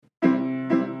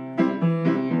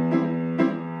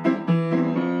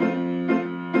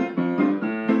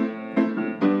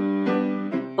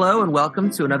Hello and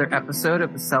welcome to another episode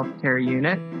of the Self-Care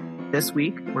Unit. This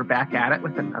week, we're back at it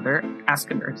with another Ask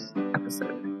a Nurse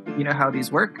episode. You know how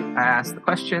these work. I ask the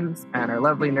questions, and our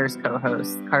lovely nurse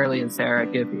co-hosts, Carley and Sarah,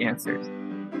 give the answers.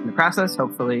 In the process,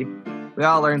 hopefully, we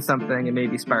all learn something and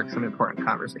maybe spark some important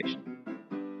conversation.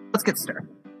 Let's get started.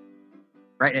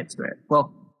 Right into it.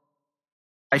 Well,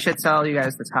 I should tell you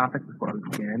guys the topic before we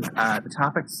begin. The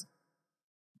topics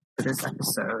for this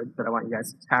episode that I want you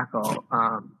guys to tackle,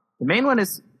 the main one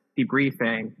is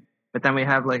debriefing, but then we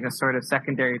have like a sort of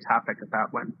secondary topic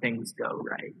about when things go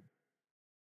right.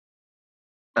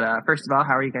 But first of all,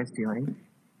 how are you guys doing?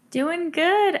 Doing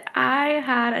good. I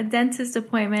had a dentist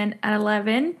appointment at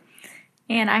 11,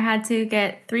 and I had to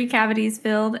get 3 cavities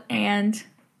filled, and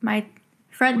my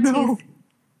front tooth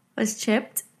was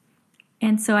chipped.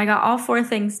 And so I got all 4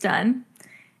 things done,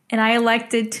 and I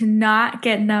elected to not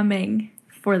get numbing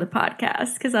for the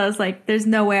podcast because I was like, there's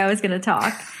no way I was going to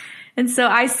talk. And so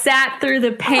I sat through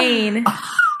the pain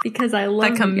because I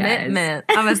love the commitment.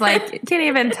 I was like, you can't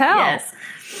even tell.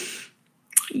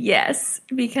 Yes,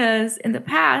 because in the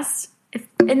past,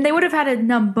 and they would have had to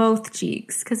numb both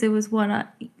cheeks because it was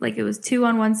it was 2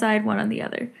 on one side, 1 on the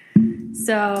other.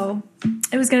 So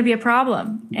it was going to be a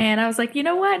problem. And I was like, you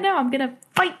know what? No, I'm going to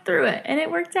fight through it. And it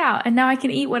worked out. And now I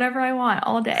can eat whatever I want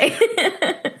all day.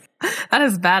 That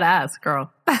is badass,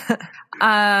 girl.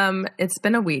 It's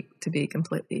been a week, to be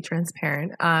completely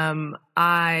transparent.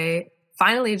 I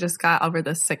finally just got over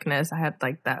this sickness. I had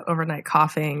like that overnight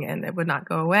coughing and it would not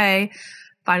go away.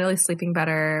 Finally sleeping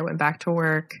better, went back to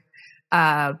work.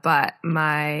 But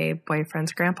my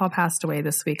boyfriend's grandpa passed away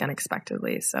this week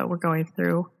unexpectedly. So we're going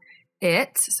through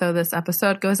it. So this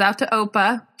episode goes out to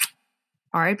Opa,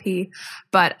 R.I.P.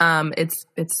 But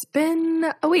it's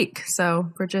been a week.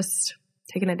 So we're just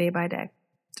taking it day by day,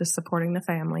 just supporting the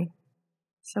family.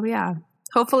 So yeah,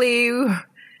 hopefully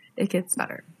it gets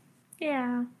better.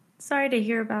 Yeah. Sorry to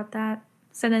hear about that.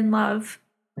 Send in love.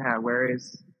 Yeah, where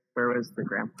was the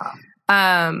grandpa?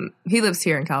 He lives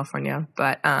here in California,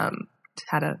 but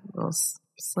had a little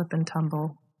slip and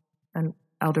tumble, and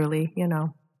elderly,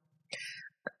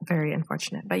 very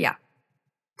unfortunate. But yeah,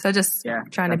 so just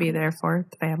trying to be there for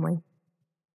the family.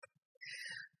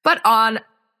 But on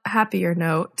a happier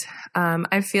note,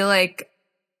 I feel like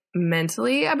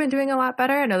mentally I've been doing a lot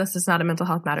better. I know this is not a Mental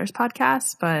Health Matters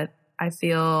podcast, but I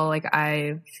feel like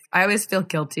I always feel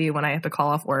guilty when I have to call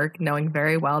off work knowing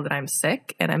very well that I'm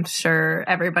sick, and I'm sure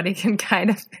everybody can kind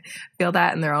of feel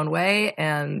that in their own way.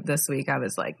 And this week I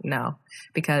was like, no,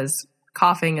 because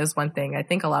coughing is one thing. I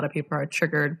think a lot of people are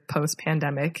triggered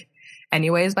post-pandemic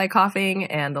anyways by coughing,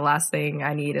 and the last thing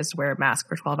I need is to wear a mask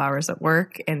for 12 hours at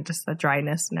work, and just the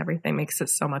dryness and everything makes it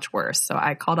so much worse. So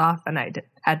I called off and I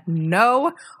had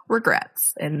no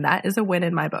regrets, and that is a win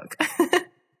in my book.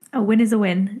 A win is a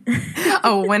win.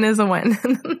 A win is a win.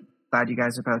 Glad you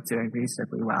guys are both doing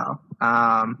reasonably well.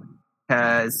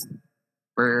 Because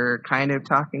we're kind of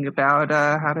talking about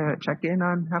how to check in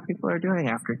on how people are doing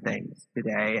after things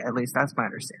today. At least that's my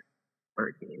understanding of what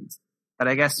it means. But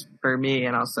I guess for me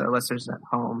and also listeners at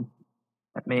home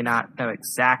that may not know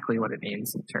exactly what it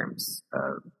means in terms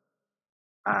of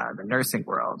the nursing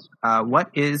world,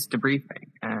 what is debriefing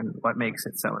and what makes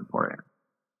it so important?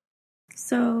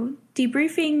 So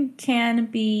debriefing can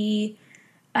be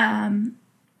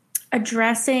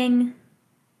addressing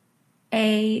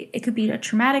it could be a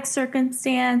traumatic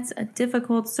circumstance, a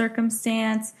difficult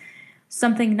circumstance,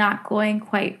 something not going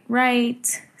quite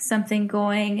right, something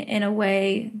going in a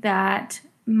way that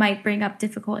might bring up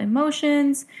difficult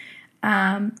emotions,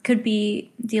 could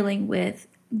be dealing with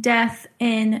death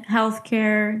in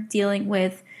healthcare, dealing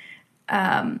with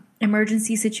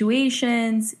emergency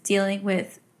situations, dealing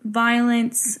with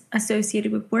violence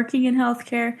associated with working in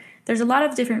healthcare. There's a lot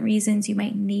of different reasons you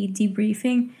might need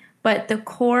debriefing, but the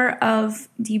core of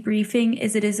debriefing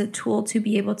is it is a tool to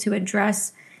be able to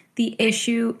address the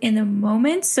issue in the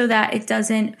moment so that it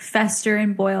doesn't fester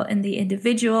and boil in the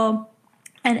individual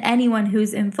and anyone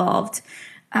who's involved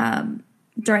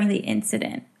during the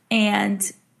incident.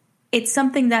 And it's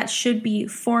something that should be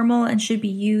formal and should be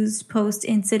used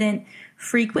post-incident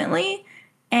frequently.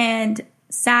 And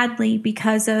sadly,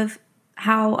 because of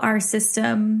how our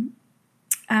system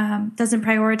doesn't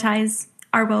prioritize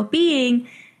our well-being,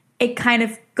 it kind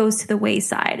of goes to the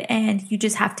wayside, and you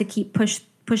just have to keep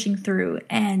pushing through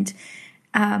and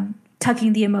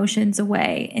tucking the emotions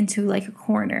away into like a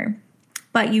corner.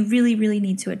 But you really, really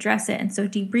need to address it. And so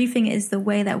debriefing is the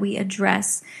way that we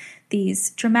address these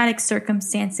traumatic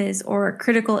circumstances or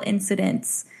critical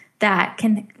incidents that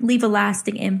can leave a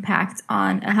lasting impact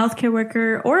on a healthcare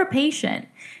worker or a patient.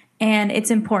 And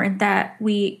it's important that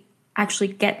we actually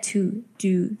get to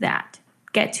do that.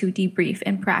 get to debrief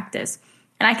in practice.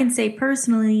 And I can say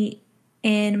personally,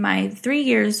 in my 3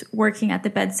 years working at the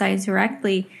bedside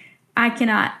directly, I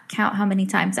cannot count how many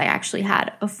times I actually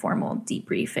had a formal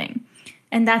debriefing.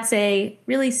 And that's a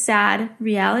really sad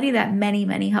reality that many,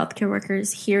 many healthcare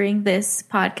workers hearing this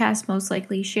podcast most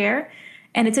likely share.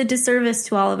 And it's a disservice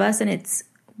to all of us. And it's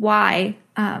why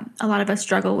a lot of us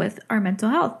struggle with our mental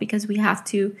health, because we have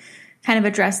to kind of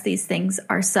address these things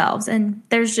ourselves. And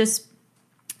there's just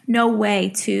no way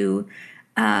to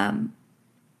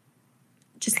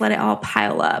just let it all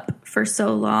pile up for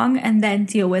so long and then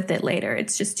deal with it later.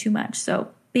 It's just too much. So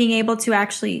being able to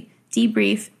actually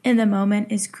debrief in the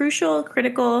moment is crucial,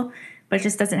 critical, but it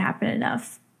just doesn't happen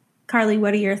enough. Carley,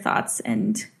 what are your thoughts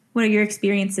and what are your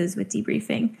experiences with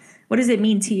debriefing? What does it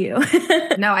mean to you?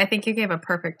 No, I think you gave a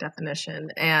perfect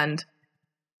definition. And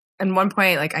at one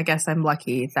point, like, I guess I'm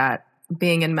lucky that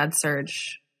being in med-surg,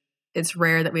 it's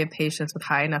rare that we have patients with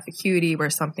high enough acuity where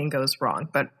something goes wrong,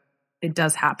 but it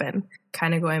does happen.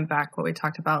 Kind of going back what we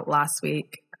talked about last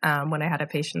week, when I had a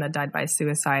patient that died by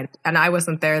suicide, and I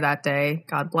wasn't there that day,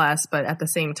 God bless, but at the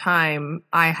same time,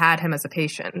 I had him as a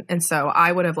patient. And so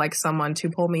I would have liked someone to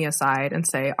pull me aside and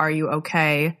say, are you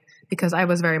okay? Because I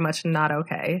was very much not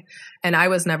okay. And I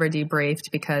was never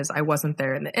debriefed because I wasn't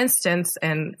there in the instance.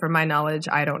 And from my knowledge,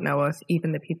 I don't know if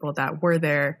even the people that were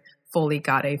there fully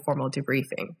got a formal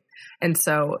debriefing. And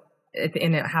so,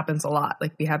 and it happens a lot.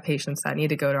 Like, we have patients that need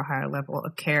to go to a higher level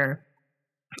of care.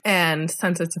 And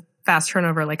since it's a fast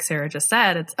turnover, like Sarah just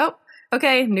said, it's, oh,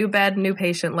 okay, new bed, new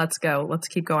patient, let's go. Let's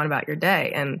keep going about your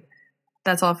day. And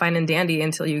that's all fine and dandy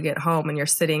until you get home and you're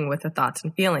sitting with the thoughts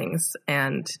and feelings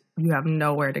and you have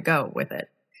nowhere to go with it.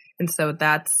 And so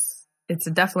it's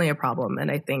definitely a problem.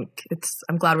 And I think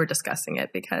I'm glad we're discussing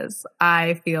it, because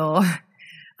I feel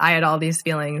I had all these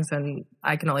feelings and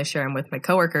I can only share them with my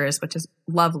coworkers, which is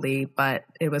lovely, but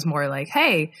it was more like,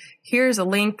 hey, here's a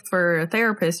link for a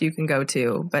therapist you can go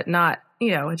to, but not,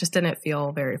 it just didn't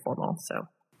feel very formal. So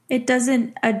it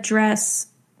doesn't address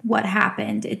what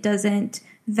happened. It doesn't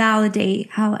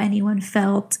validate how anyone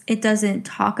felt. It doesn't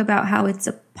talk about how it's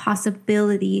a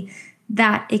possibility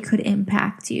that it could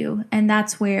impact you. And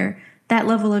that's where that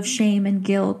level of shame and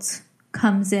guilt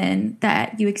comes in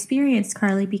that you experienced,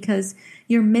 Carley, because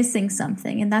you're missing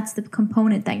something. And that's the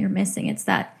component that you're missing. It's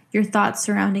that your thoughts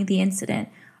surrounding the incident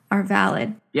are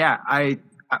valid. Yeah,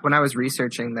 when I was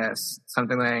researching this,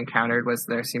 something that I encountered was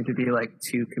there seemed to be like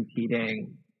two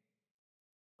competing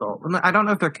goals. I don't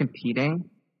know if they're competing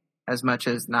as much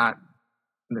as not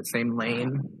in the same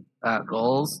lane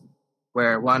goals,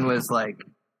 where one was like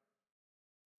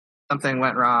something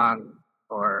went wrong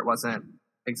or it wasn't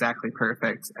exactly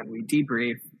perfect and we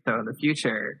debrief, so in the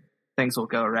future things will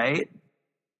go right.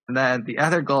 And then the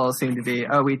other goal seemed to be,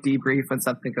 we debrief when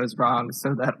something goes wrong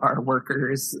so that our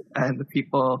workers and the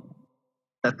people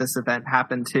that this event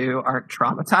happened to aren't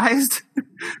traumatized.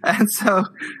 And so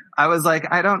I was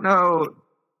like, I don't know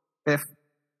if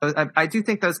I do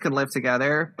think those can live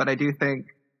together, but I do think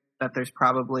that there's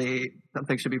probably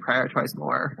something should be prioritized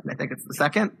more. And I think it's the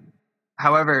second.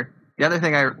 However, the other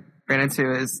thing I ran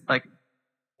into is like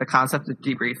the concept of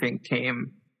debriefing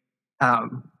came, at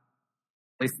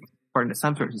least according to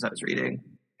some sources I was reading,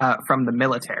 from the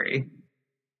military.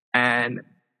 And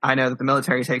I know that the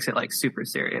military takes it like super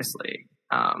seriously.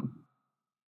 And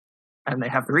they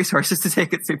have the resources to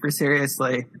take it super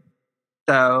seriously.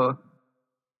 So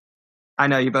I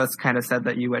know you both kind of said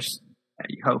that you wish,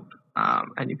 you hope,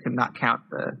 and you could not count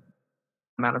the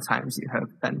amount of times you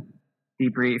have been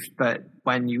debriefed, but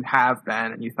when you have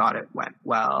been and you thought it went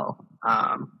well,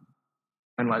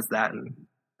 when was that, and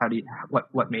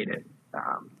what made it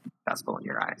successful in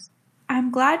your eyes?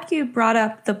 I'm glad you brought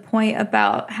up the point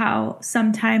about how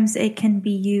sometimes it can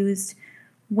be used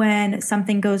when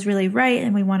something goes really right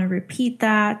and we want to repeat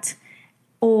that,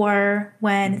 or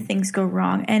when things go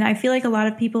wrong. And I feel like a lot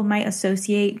of people might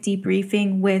associate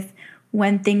debriefing with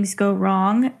when things go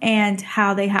wrong and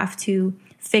how they have to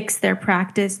fix their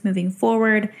practice moving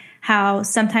forward, how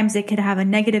sometimes it could have a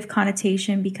negative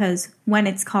connotation because when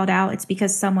it's called out, it's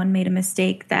because someone made a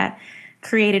mistake that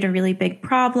created a really big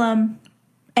problem.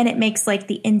 And it makes like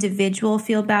the individual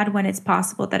feel bad when it's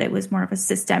possible that it was more of a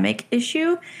systemic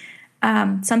issue.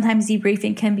 Sometimes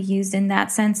debriefing can be used in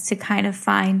that sense to kind of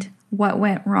find what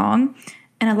went wrong.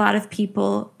 And a lot of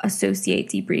people associate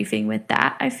debriefing with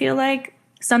that. I feel like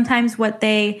sometimes what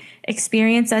they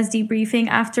experience as debriefing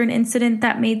after an incident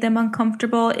that made them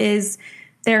uncomfortable is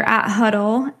they're at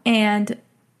huddle and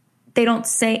they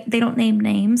don't name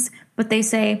names, but they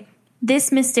say,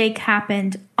 this mistake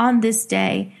happened on this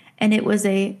day and it was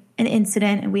a an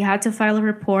incident and we had to file a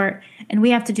report and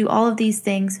we have to do all of these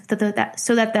things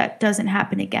so that doesn't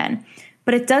happen again.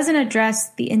 But it doesn't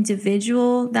address the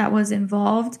individual that was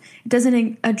involved. It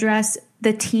doesn't address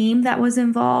the team that was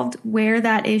involved, where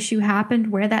that issue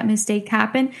happened, where that mistake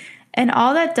happened. And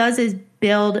all that does is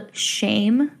build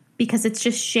shame, because it's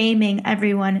just shaming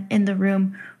everyone in the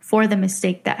room for the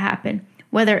mistake that happened,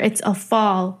 whether it's a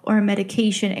fall or a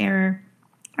medication error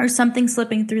or something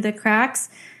slipping through the cracks.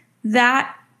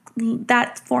 That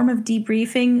form of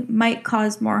debriefing might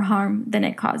cause more harm than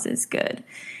it causes good.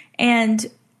 And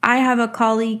I have a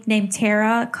colleague named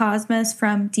Tara Cosmas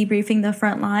from Debriefing the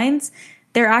Front Lines.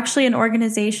 They're actually an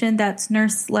organization that's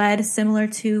nurse-led, similar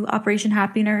to Operation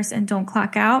Happy Nurse and Don't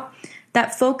Clock Out,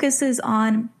 that focuses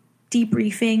on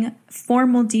debriefing,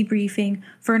 formal debriefing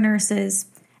for nurses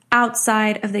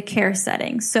outside of the care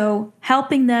setting. So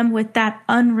helping them with that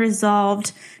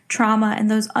unresolved trauma and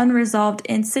those unresolved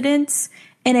incidents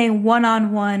in a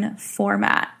one-on-one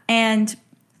format. And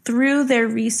through their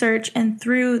research and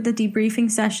through the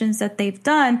debriefing sessions that they've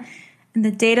done and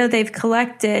the data they've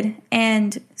collected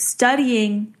and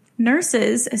studying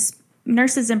nurses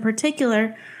in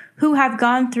particular, who have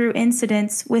gone through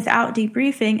incidents without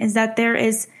debriefing, is that there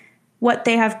is what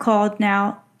they have called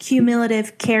now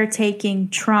cumulative caretaking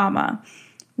trauma,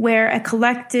 where a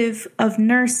collective of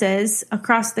nurses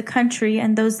across the country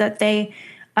and those that they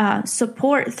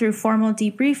support through formal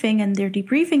debriefing and their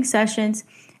debriefing sessions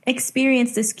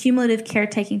experience this cumulative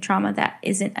caretaking trauma that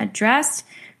isn't addressed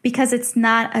because it's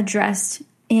not addressed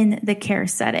in the care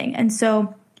setting. And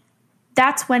so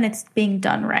that's when it's being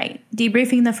done right.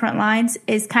 Debriefing the front lines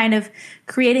is kind of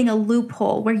creating a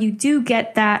loophole where you do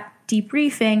get that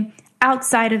debriefing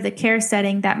outside of the care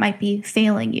setting that might be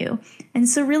failing you. And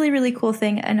it's a really, really cool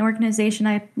thing, an organization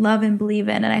I love and believe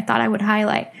in, and I thought I would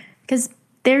highlight because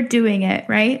they're doing it,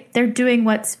 right? They're doing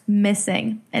what's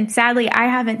missing. And sadly, I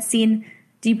haven't seen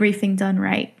debriefing done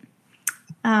right.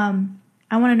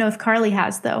 I want to know if Carley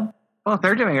has, though. Well, if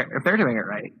they're doing it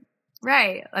right.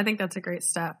 Right. I think that's a great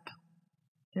step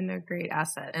and a great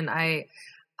asset. And I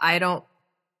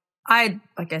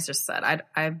like I just said,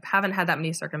 I haven't had that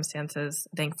many circumstances,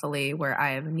 thankfully, where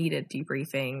I have needed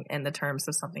debriefing in the terms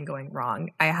of something going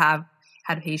wrong. I have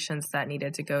had patients that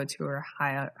needed to go to a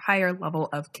higher level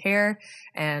of care.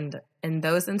 And in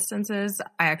those instances,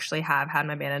 I actually have had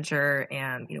my manager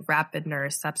and, rapid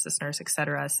nurse, sepsis nurse, et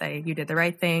cetera, say, you did the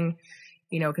right thing.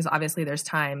 Because obviously there's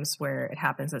times where it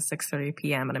happens at 6:30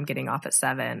 p.m. and I'm getting off at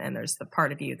 7, and there's the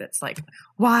part of you that's like,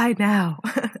 why now?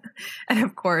 And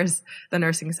of course, the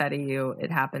nursing side of you,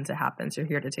 it happens. You're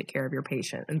here to take care of your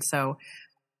patient. And so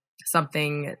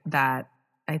something that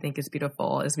I think is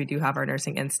beautiful is we do have our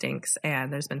nursing instincts.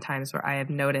 And there's been times where I have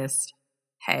noticed,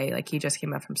 hey, like he just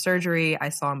came up from surgery. I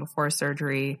saw him before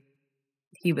surgery.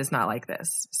 He was not like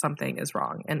this. Something is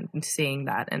wrong. And seeing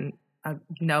that and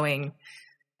knowing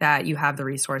that you have the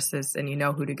resources and you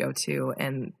know who to go to,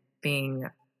 and being,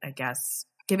 I guess,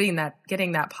 getting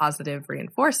that positive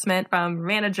reinforcement from your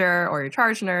manager or your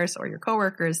charge nurse or your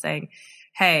coworkers saying,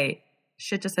 hey,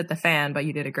 shit just hit the fan, but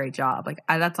you did a great job. Like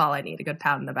that's all I need, a good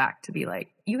pat on the back to be like,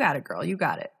 you got it, girl, you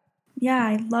got it. Yeah,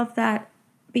 I love that,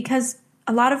 because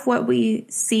a lot of what we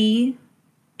see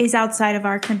is outside of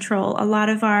our control. A lot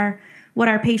of what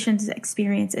our patients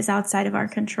experience is outside of our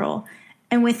control.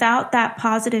 And without that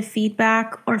positive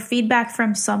feedback or feedback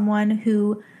from someone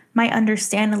who might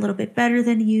understand a little bit better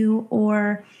than you,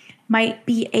 or might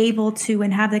be able to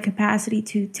and have the capacity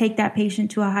to take that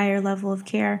patient to a higher level of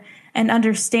care and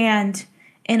understand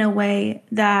in a way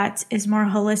that is more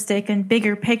holistic and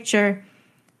bigger picture,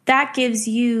 that gives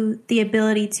you the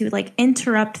ability to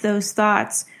interrupt those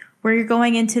thoughts where you're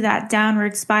going into that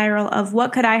downward spiral of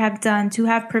what could I have done to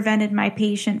have prevented my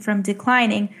patient from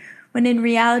declining, when in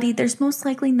reality, there's most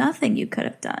likely nothing you could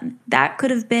have done. That could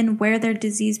have been where their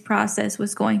disease process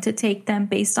was going to take them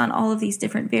based on all of these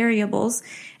different variables.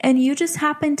 And you just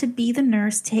happened to be the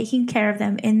nurse taking care of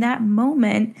them in that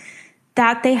moment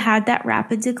that they had that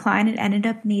rapid decline and ended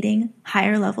up needing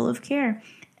higher level of care.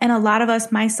 And a lot of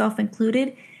us, myself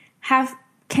included,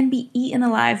 can be eaten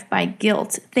alive by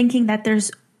guilt, thinking that there's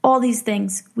all these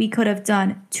things we could have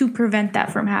done to prevent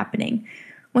that from happening.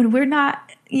 When we're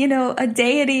not, a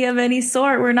deity of any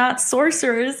sort, we're not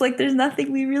sorcerers, there's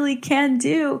nothing we really can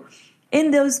do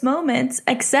in those moments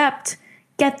except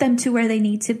get them to where they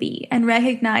need to be and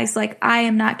recognize, I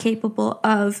am not capable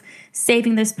of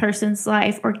saving this person's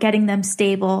life or getting them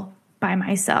stable by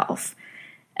myself.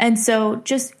 And so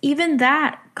just even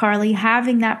that, Carley,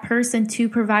 having that person to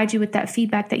provide you with that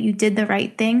feedback that you did the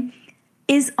right thing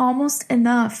is almost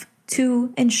enough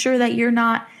to ensure that you're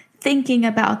not thinking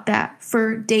about that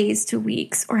for days to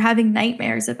weeks or having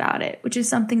nightmares about it, which is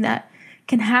something that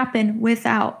can happen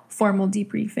without formal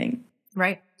debriefing.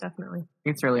 Right, definitely. I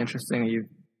think it's really interesting you've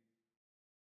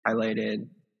highlighted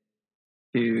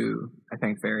two, I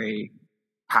think, very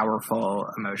powerful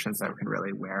emotions that can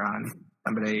really wear on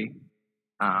somebody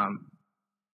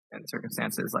in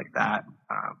circumstances like that.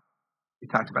 You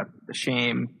talked about the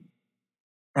shame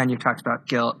and you talked about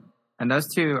guilt, and those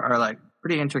two are like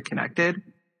pretty interconnected.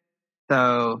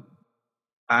 So,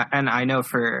 and I know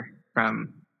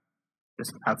from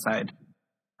just outside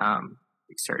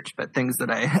research, but things that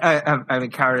I've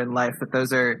encountered in life, that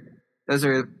those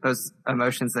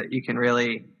emotions that you can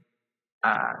really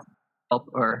help,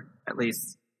 or at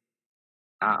least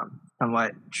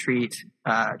somewhat treat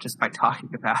just by talking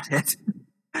about it,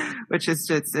 which is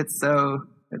just it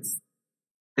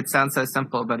sounds so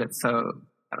simple, but it's so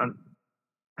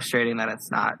frustrating that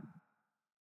it's not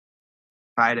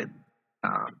provided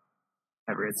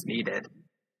whenever it's needed.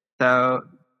 So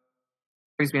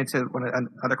brings me into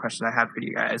another question I had for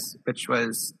you guys, which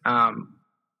was when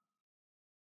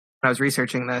I was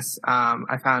researching this,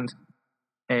 I found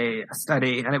a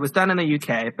study, and it was done in the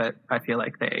UK, but I feel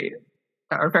like they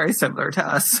are very similar to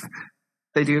us.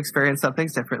 They do experience some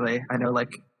things differently. I know,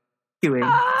 like queuing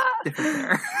different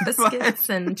there. Biscuits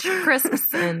and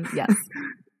crisps and yes.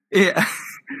 Yeah.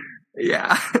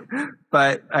 Yeah.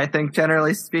 But I think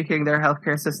generally speaking, their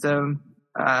healthcare system,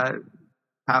 I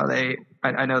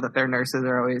know that their nurses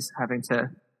are always having to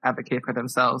advocate for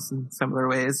themselves in similar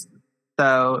ways.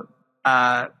 So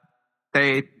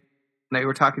they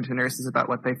were talking to nurses about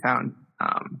what they found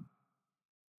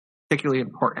particularly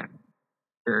important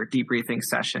for debriefing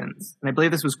sessions. And I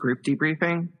believe this was group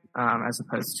debriefing as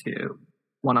opposed to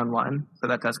one-on-one. So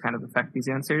that does kind of affect these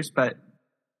answers. But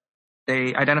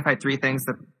they identified three things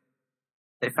that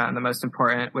they found the most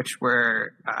important, which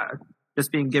were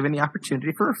just being given the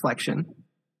opportunity for reflection,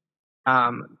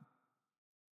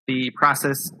 the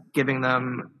process giving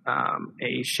them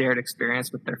a shared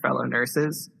experience with their fellow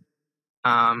nurses,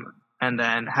 and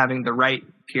then having the right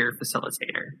peer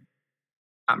facilitator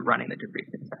running the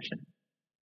debriefing session.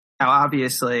 Now,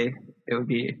 obviously, it would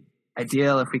be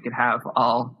ideal if we could have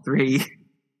all three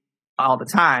all the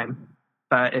time.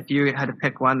 But if you had to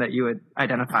pick one that you would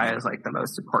identify as like the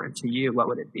most important to you, what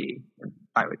would it be? And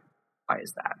why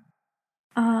is that?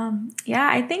 Yeah,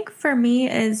 I think for me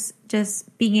is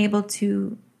just being able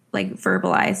to like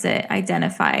verbalize it,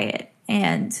 identify it,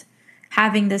 and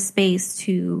having the space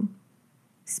to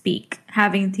speak,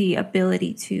 having the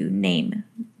ability to name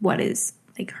what is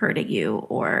like hurting you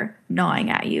or gnawing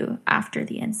at you after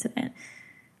the incident.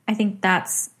 I think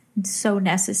that's so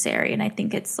necessary, and I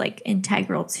think it's like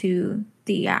integral to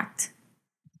the act.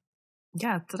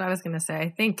 Yeah, that's what I was going to say. I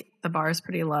think the bar is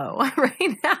pretty low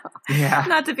right now. Yeah.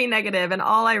 Not to be negative. And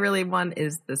all I really want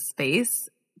is the space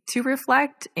to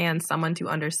reflect and someone to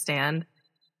understand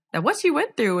that what you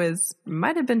went through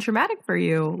might have been traumatic for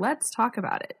you. Let's talk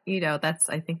about it.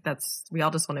 I think we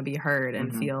all just want to be heard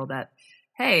and feel that,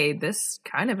 hey, this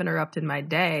kind of interrupted my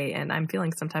day and I'm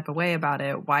feeling some type of way about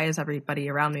it. Why is everybody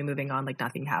around me moving on like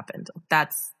nothing happened?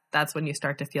 That's when you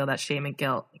start to feel that shame and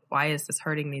guilt. Why is this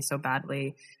hurting me so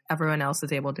badly? Everyone else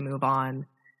is able to move on,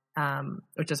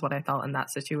 which is what I felt in that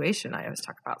situation I always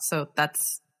talk about. So I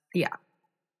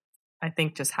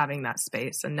think just having that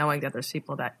space and knowing that there's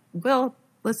people that will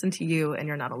listen to you and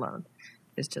you're not alone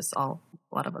is just all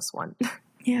a lot of us want.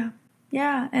 Yeah.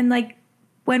 Yeah. And like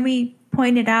when we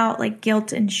pointed out like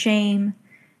guilt and shame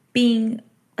being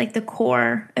like the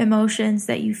core emotions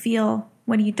that you feel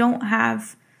when you don't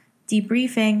have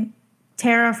debriefing,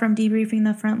 Tara from Debriefing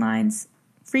the Front Lines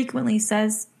frequently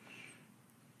says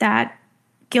that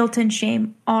guilt and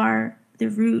shame are the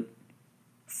root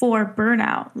for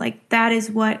burnout. Like that is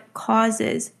what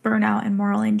causes burnout and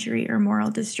moral injury or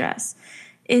moral distress,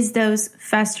 is those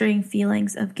festering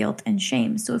feelings of guilt and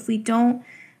shame. So if we don't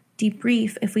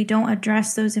debrief, if we don't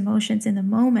address those emotions in the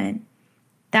moment,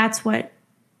 that's what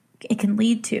it can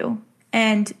lead to.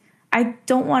 And I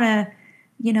don't want to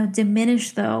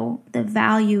diminish though the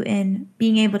value in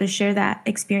being able to share that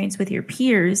experience with your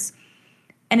peers.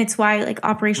 And it's why like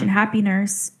Operation Happy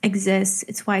Nurse exists.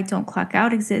 It's why Don't Clock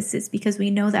Out exists. It's because we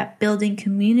know that building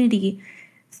community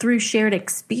through shared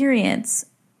experience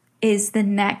is the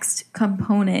next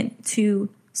component to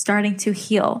starting to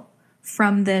heal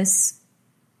from this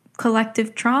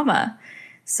collective trauma.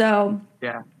 So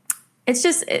yeah. It's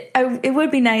just, it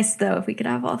would be nice though if we could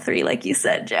have all three, like you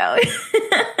said, Joey.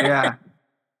 Yeah.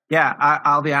 Yeah,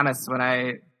 I'll be honest. When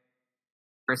I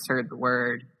first heard the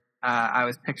word, I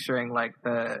was picturing like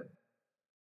the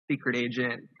secret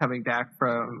agent coming back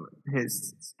from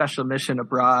his special mission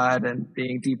abroad and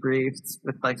being debriefed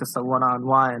with like just a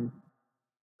one-on-one. And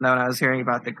then when I was hearing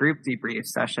about the group debrief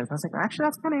sessions, I was like, actually,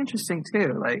 that's kind of interesting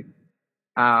too. Like,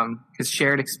 because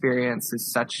shared experience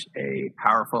is such a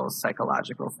powerful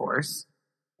psychological force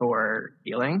for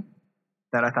healing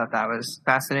that I thought that was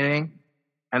fascinating.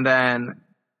 And then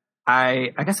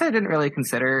I guess I didn't really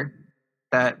consider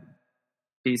that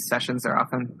these sessions are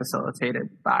often facilitated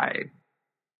by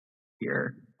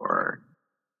peer or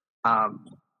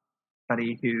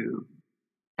somebody who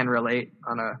can relate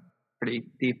on a pretty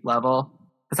deep level.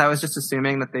 Because I was just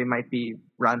assuming that they might be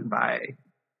run by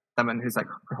someone who's like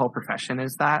her whole profession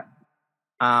is that,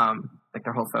 like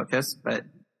their whole focus. But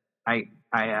I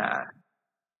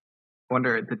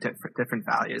wonder the different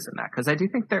values in that, because I do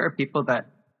think there are people that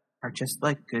are just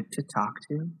like good to talk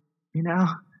to, you know,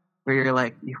 where you're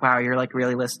like, wow, you're like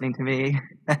really listening to me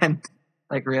and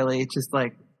like really just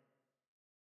like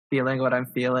feeling what I'm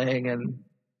feeling, and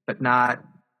but not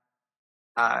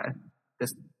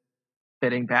just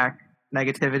spitting back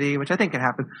negativity, which I think can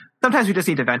happen. Sometimes we just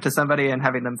need to vent to somebody, and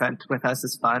having them vent with us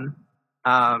is fun,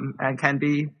 and can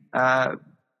be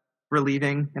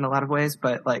relieving in a lot of ways,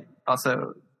 but like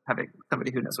also having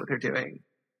somebody who knows what they're doing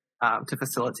to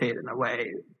facilitate in a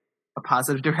way a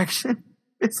positive direction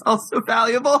is also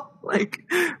valuable. Like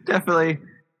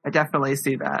I definitely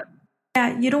see that.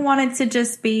 Yeah, you don't want it to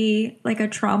just be like a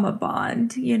trauma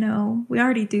bond, you know. We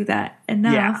already do that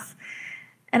enough. Yeah.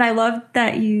 And I love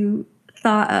that you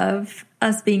thought of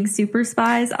us being super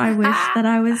spies. I wish that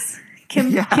I was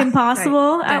Kim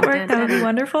Possible at work. That would be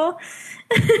wonderful.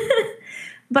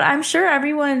 But I'm sure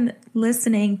everyone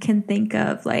listening can think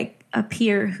of like a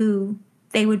peer who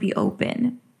they would be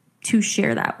open to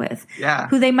share that with. Yeah.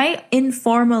 Who they might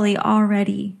informally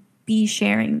already be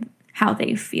sharing how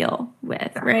they feel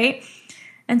with, right?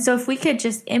 And so if we could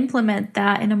just implement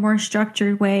that in a more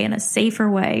structured way, in a safer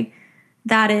way,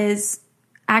 that is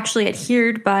actually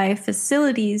adhered by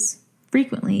facilities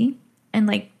frequently, and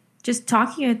like just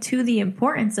talking to the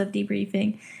importance of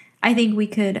debriefing, I think we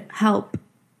could help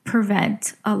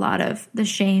prevent a lot of the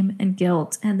shame and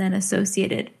guilt and then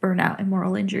associated burnout and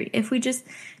moral injury. If we just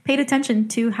paid attention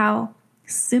to how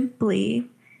simply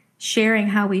sharing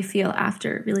how we feel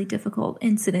after really difficult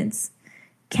incidents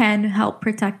can help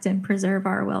protect and preserve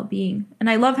our well-being. And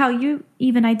I love how you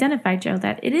even identified, Joe,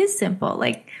 that it is simple.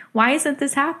 Like, why isn't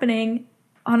this happening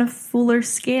on a fuller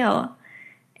scale?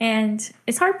 And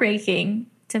it's heartbreaking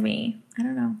to me. I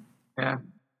don't know. Yeah.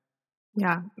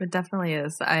 Yeah, it definitely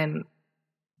is.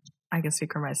 I can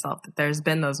speak for myself that there's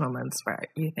been those moments where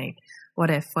you think, what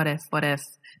if,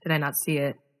 did I not see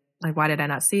it? Like, why did I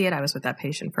not see it? I was with that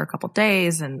patient for a couple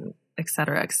days, and et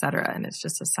cetera, et cetera. And it's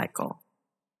just a cycle.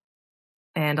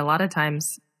 And a lot of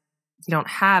times you don't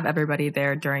have everybody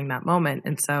there during that moment.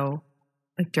 And so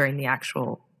like during the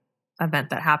actual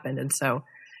event that happened. And so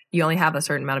you only have a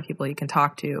certain amount of people you can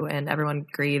talk to, and everyone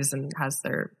grieves and has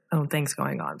their own things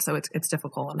going on. So it's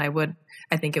difficult. And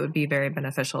I think it would be very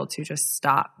beneficial to just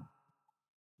stop,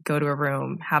 go to a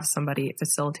room, have somebody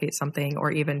facilitate something, or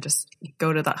even just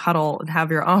go to the huddle and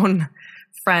have your own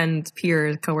friend,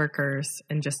 peers, coworkers,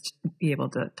 and just be able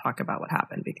to talk about what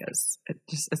happened, because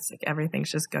it's like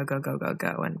everything's just go,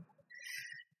 and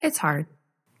it's hard.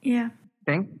 Yeah.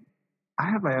 I think I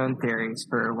have my own theories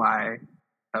for why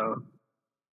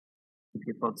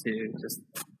people to just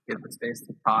give the space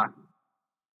to talk.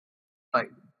 Like,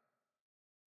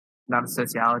 not a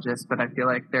sociologist, but I feel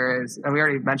like there is, and we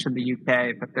already mentioned the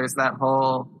UK, but there's that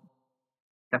whole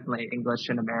definitely English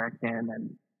and American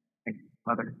and I think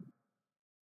other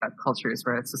cultures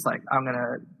where it's just like, I'm going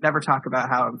to never talk about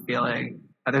how I'm feeling.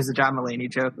 There's a John Mulaney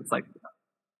joke that's like,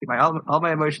 all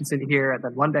my emotions in here, and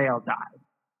then one day I'll die.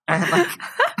 And like,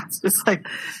 it's just like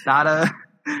not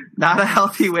a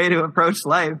healthy way to approach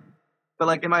life. But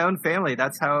like in my own family,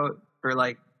 that's how, for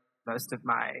like most of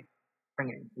my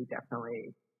bringing, we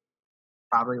definitely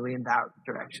probably lean that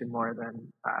direction more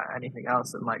than anything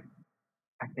else. And like,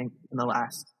 I think in the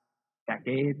last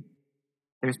decade,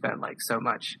 there's been like so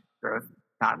much growth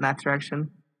not in that direction.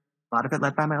 A lot of it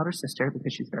led by my older sister,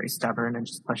 because she's very stubborn and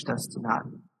just pushed us to not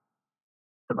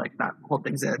hold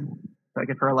things in. So I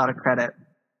give her a lot of credit.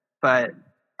 But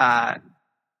I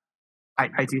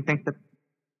do think that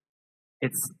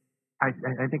I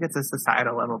think it's a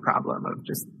societal level problem of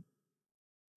just,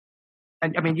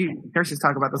 and I mean, nurses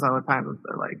talk about this all the time.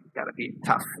 They're like, you gotta be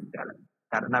tough. You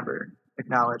gotta never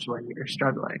acknowledge when you're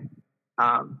struggling.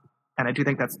 And I do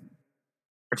think that's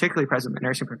particularly present in the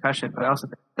nursing profession, but I also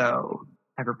think so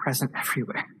ever present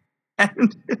everywhere.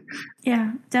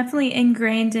 Yeah, definitely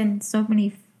ingrained in so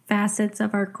many facets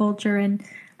of our culture. And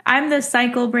I'm the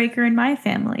cycle breaker in my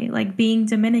family, like being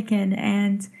Dominican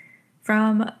and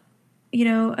from,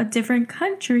 a different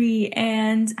country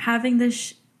and having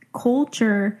this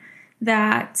culture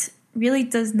that really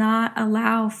does not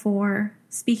allow for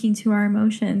speaking to our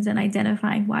emotions and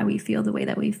identifying why we feel the way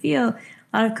that we feel.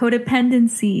 A lot of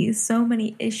codependencies, so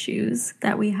many issues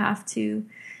that we have to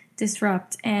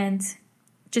disrupt. And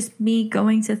just me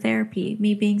going to therapy,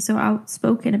 me being so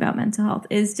outspoken about mental health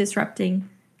is disrupting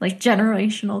like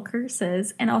generational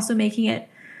curses and also making it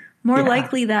more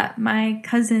likely that my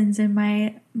cousins and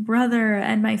my brother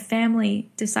and my family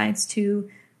decides to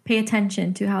pay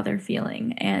attention to how they're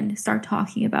feeling and start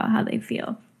talking about how they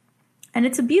feel. And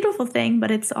it's a beautiful thing,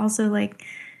 but it's also like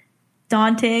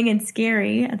daunting and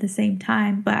scary at the same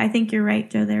time. But I think you're right,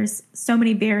 Joe. There's so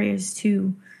many barriers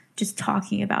to just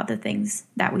talking about the things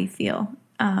that we feel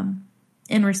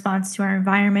in response to our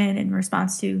environment, in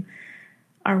response to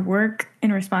our work,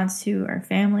 in response to our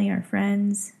family, our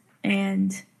friends.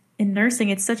 And in nursing,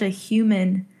 it's such a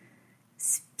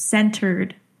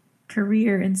human-centered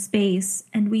career and space.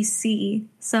 And we see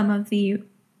some of the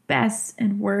best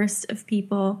and worst of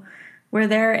people where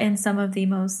they're in some of the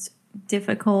most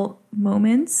difficult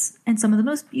moments and some of the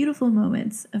most beautiful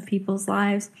moments of people's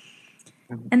lives.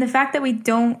 And the fact that we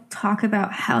don't talk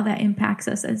about how that impacts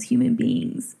us as human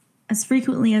beings as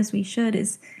frequently as we should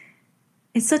is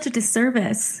such a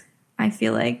disservice, I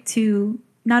feel like, to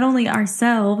not only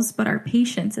ourselves, but our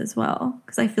patients as well.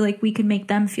 Because I feel like we could make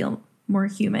them feel more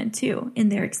human too in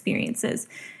their experiences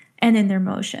and in their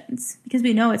emotions. Because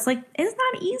we know it's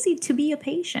not easy to be a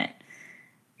patient.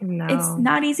 No. It's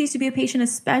not easy to be a patient,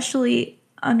 especially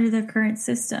under the current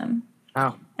system.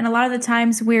 Oh. And a lot of the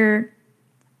times we're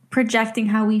projecting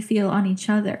how we feel on each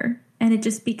other. And it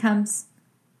just becomes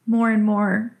more and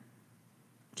more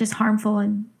just harmful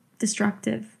and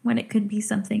destructive when it could be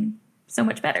something so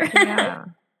much better.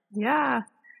 Yeah.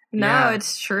 No,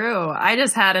 it's true. I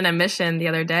just had an admission the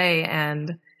other day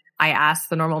and I asked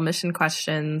the normal admission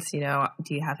questions, do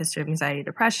you have history of anxiety,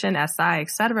 depression, SI,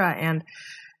 etc. And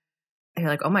you're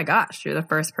like, oh my gosh, you're the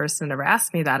first person to ever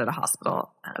ask me that at a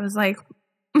hospital. I was like,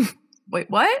 wait,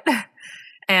 what?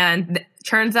 And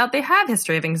turns out they have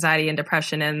history of anxiety and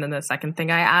depression. And then the second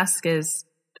thing I ask is,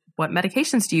 what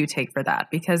medications do you take for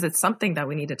that? Because it's something that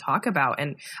we need to talk about.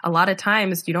 And a lot of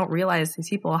times you don't realize these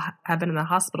people have been in the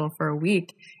hospital for a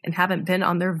week and haven't been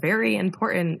on their very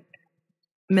important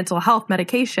mental health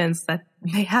medications that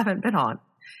they haven't been on.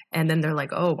 And then they're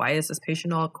like, oh, why is this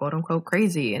patient all quote unquote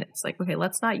crazy? And it's like, okay,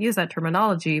 let's not use that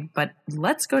terminology, but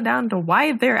let's go down to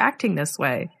why they're acting this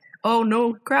way. Oh,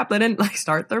 no crap, they didn't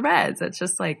start their meds. It's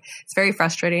just it's very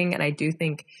frustrating. And I do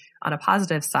think on a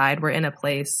positive side, we're in a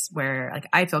place where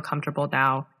I feel comfortable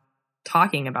now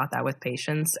talking about that with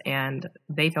patients and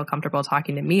they feel comfortable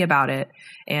talking to me about it.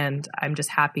 And I'm just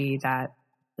happy that,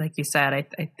 like you said, I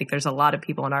think there's a lot of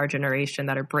people in our generation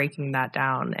that are breaking that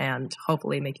down and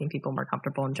hopefully making people more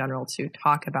comfortable in general to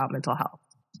talk about mental health.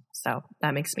 So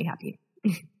that makes me happy.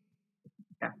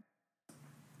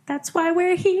 That's why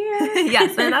we're here.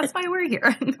 Yes, and that's why we're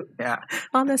here.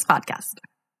 On this podcast.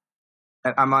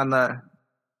 I'm on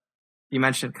you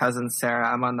mentioned cousins, Sarah.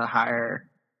 I'm on the higher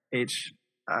age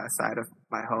side of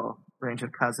my whole range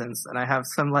of cousins. And I have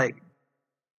some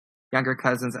younger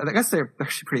cousins. I guess they're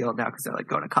actually pretty old now because they're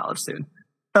going to college soon.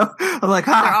 So I'm like,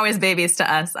 They're always babies to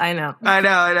us. I know. I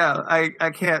know.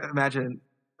 I can't imagine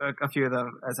a few of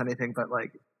them as anything but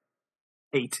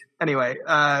 8. Anyway,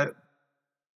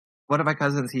 one of my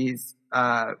cousins, he's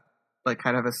kind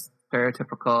of a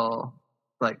stereotypical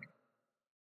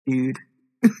dude.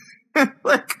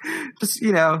 Just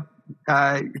he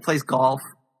plays golf,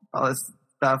 all this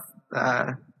stuff.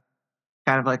 Kind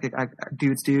of like a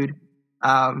dude's dude.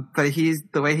 But he's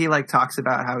the way he talks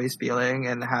about how he's feeling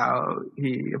and how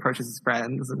he approaches his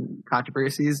friends and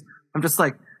controversies. I'm just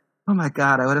like, oh my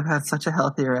God, I would have had such a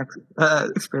healthier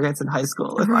experience in high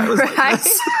school if I was like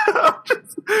this.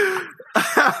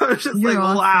 I was just You're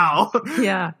awesome. Wow.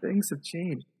 Yeah. Things have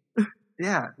changed.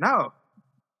 Yeah. No.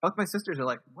 Both my sisters are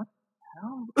like, what the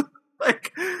hell?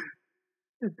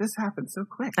 This happened so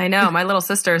quick. I know. My little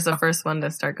sister is the first one to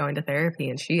start going to therapy,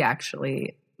 and she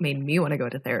actually made me want to go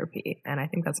to therapy. And I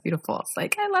think that's beautiful. It's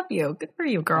like, I love you. Good for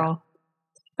you, girl.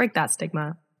 Break that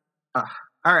stigma. All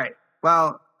right.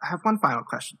 Well, I have one final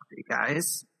question for you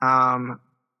guys.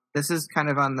 This is kind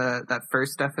of on that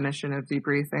first definition of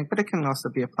debriefing, but it can also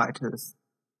be applied to this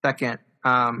second,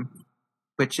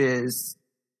 which is,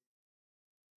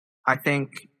 I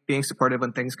think being supportive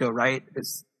when things go right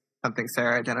is something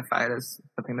Sarah identified as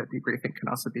something that debriefing can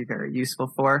also be very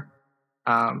useful for.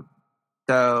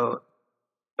 So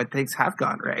when things have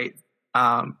gone right,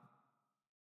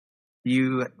 Do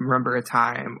you remember a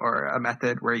time or a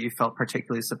method where you felt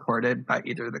particularly supported by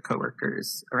either the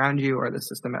coworkers around you or the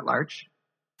system at large?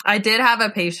 I did have a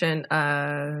patient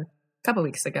a couple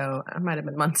weeks ago. It might have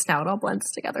been months now. It all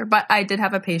blends together. But I did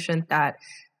have a patient that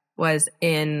was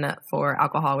in for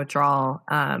alcohol withdrawal.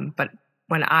 But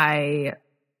when I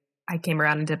came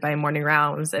around and did my morning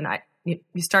rounds, and you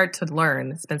start to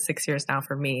learn, it's been 6 years now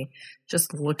for me,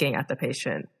 just looking at the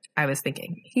patient, I was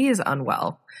thinking, he is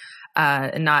unwell.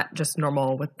 And not just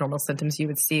normal symptoms you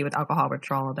would see with alcohol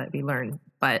withdrawal that we learn,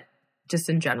 but just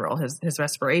in general, his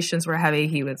respirations were heavy.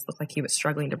 He looked like he was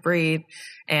struggling to breathe.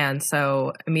 And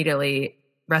so immediately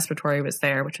respiratory was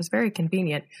there, which was very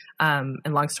convenient. And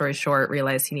long story short,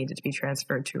 realized he needed to be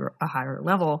transferred to a higher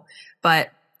level.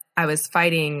 But I was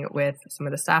fighting with some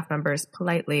of the staff members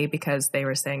politely because they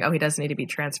were saying, oh, he doesn't need to be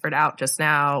transferred out just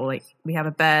now. Like, we have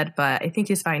a bed, but I think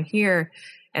he's fine here.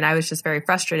 And I was just very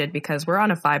frustrated because we're on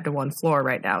a 5-to-1 floor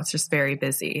right now. It's just very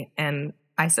busy. And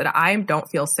I said, I don't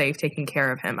feel safe taking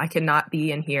care of him. I cannot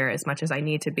be in here as much as I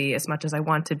need to be, as much as I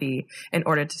want to be in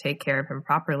order to take care of him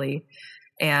properly.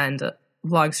 And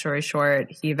long story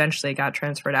short, he eventually got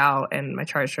transferred out. And my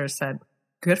charge nurse said,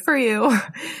 good for you.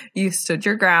 You stood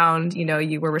your ground.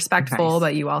 You were respectful,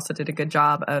 but you also did a good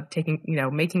job of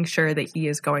making sure that he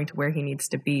is going to where he needs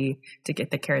to be to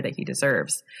get the care that he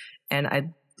deserves.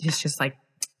 And he's just like,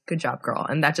 good job, girl.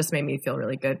 And that just made me feel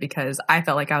really good because I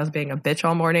felt like I was being a bitch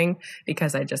all morning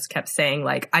because I just kept saying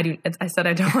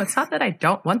it's not that I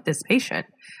don't want this patient.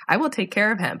 I will take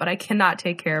care of him, but I cannot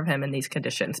take care of him in these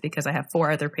conditions because I have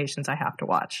 4 other patients I have to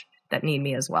watch that need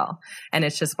me as well. And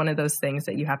it's just one of those things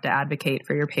that you have to advocate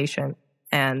for your patient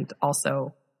and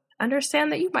also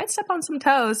understand that you might step on some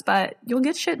toes, but you'll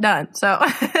get shit done. So,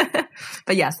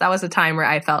 but yes, that was a time where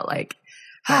I felt like,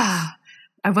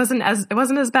 it wasn't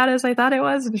as bad as I thought it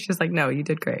was. And she's like, no, you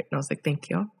did great. And I was like, thank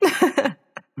you.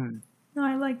 No,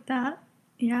 I like that.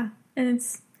 Yeah. And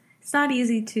it's not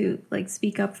easy to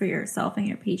speak up for yourself and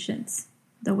your patients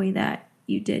the way that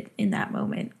you did in that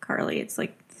moment, Carly. It's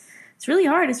it's really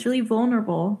hard. It's really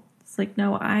vulnerable. It's like,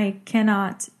 no, I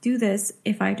cannot do this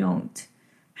if I don't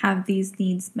have these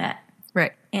needs met.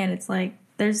 Right. And it's like,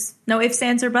 there's no ifs,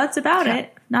 ands, or buts about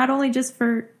it. Not only just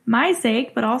for my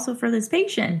sake, but also for this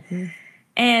patient. Mm-hmm.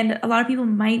 And a lot of people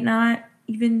might not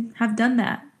even have done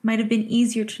that. Might have been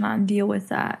easier to not deal with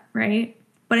that, right?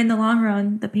 But in the long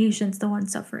run, the patient's the one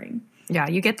suffering. Yeah,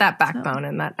 you get that backbone,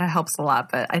 and that helps a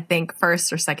lot. But I think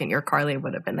first or second year, Carly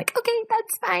would have been like, okay,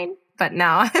 that's fine. But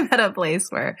now I'm at a place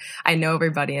where I know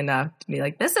everybody enough to be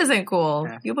like, this isn't cool.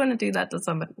 Yeah. You wouldn't do that to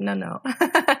somebody. No.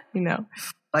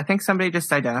 I think somebody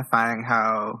just identifying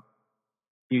how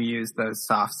you use those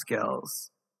soft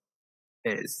skills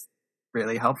is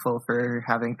really helpful for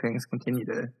having things continue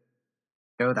to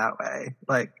go that way.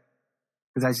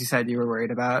 Because as you said, you were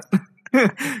worried about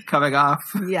coming off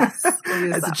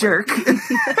as a jerk.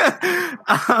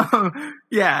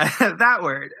 Yeah, that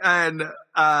word. And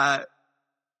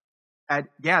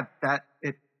yeah, that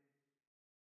it.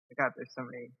 Oh God, there's so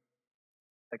many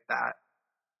like that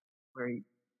where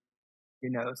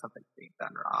something's being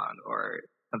done wrong or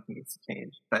something needs to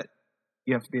change, but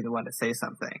you have to be the one to say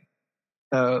something.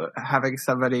 So having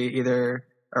somebody either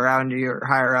around you or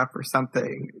higher up or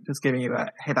something just giving you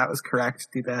hey, that was correct,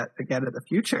 do that again in the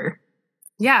future.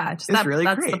 Yeah, that's really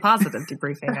that's great. The positive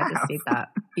debriefing. I just need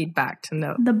that feedback to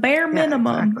know. The bare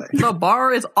minimum. Exactly. The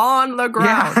bar is on the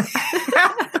ground.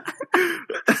 Yeah.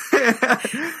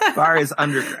 Bar is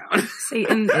underground.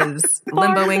 Satan is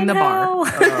limboing the bar.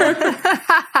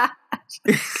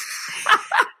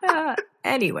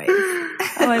 Anyways. Oh,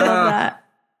 I love that.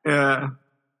 Yeah.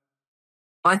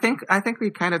 Well, I think we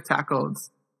kind of tackled as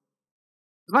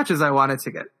much as I wanted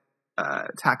to get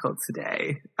tackled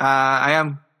today.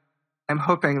 I'm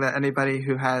hoping that anybody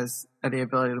who has any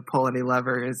ability to pull any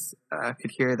levers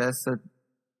could hear this and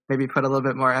maybe put a little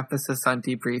bit more emphasis on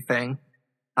debriefing.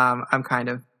 I'm kind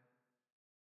of a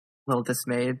little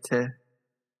dismayed to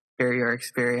hear your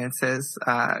experiences.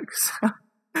 'Cause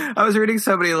I was reading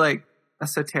so many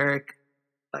esoteric,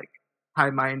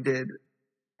 high-minded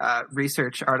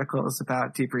research articles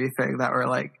about debriefing that were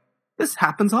like, this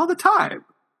happens all the time.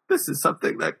 This is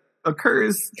something that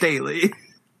occurs daily.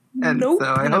 And nope. So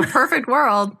I in hope a perfect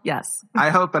world, yes. I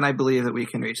hope and I believe that we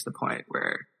can reach the point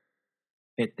where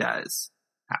it does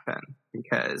happen.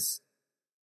 Because,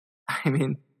 I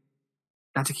mean,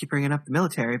 not to keep bringing up the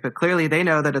military, but clearly they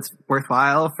know that it's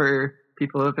worthwhile for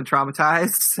people who have been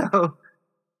traumatized. So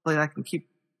hopefully I can keep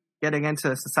getting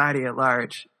into society at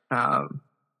large.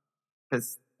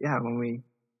 Because, when we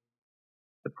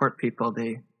support people,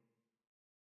 they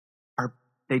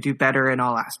do better in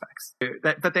all aspects.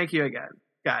 But thank you again.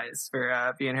 guys,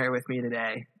 for being here with me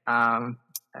today.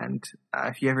 And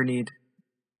if you ever need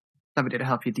somebody to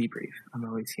help you debrief, I'm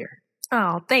always here.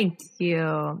 Oh, thank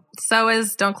you. So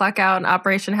is Don't Clock Out and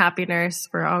Operation Happy Nurse.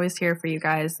 We're always here for you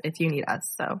guys if you need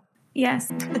us. So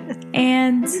yes,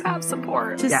 and you have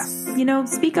support. Just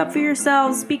speak up for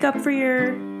yourselves. Speak up for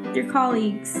your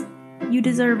colleagues. You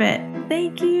deserve it.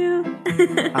 Thank you.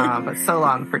 But so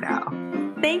long for now.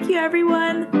 Thank you,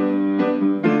 everyone.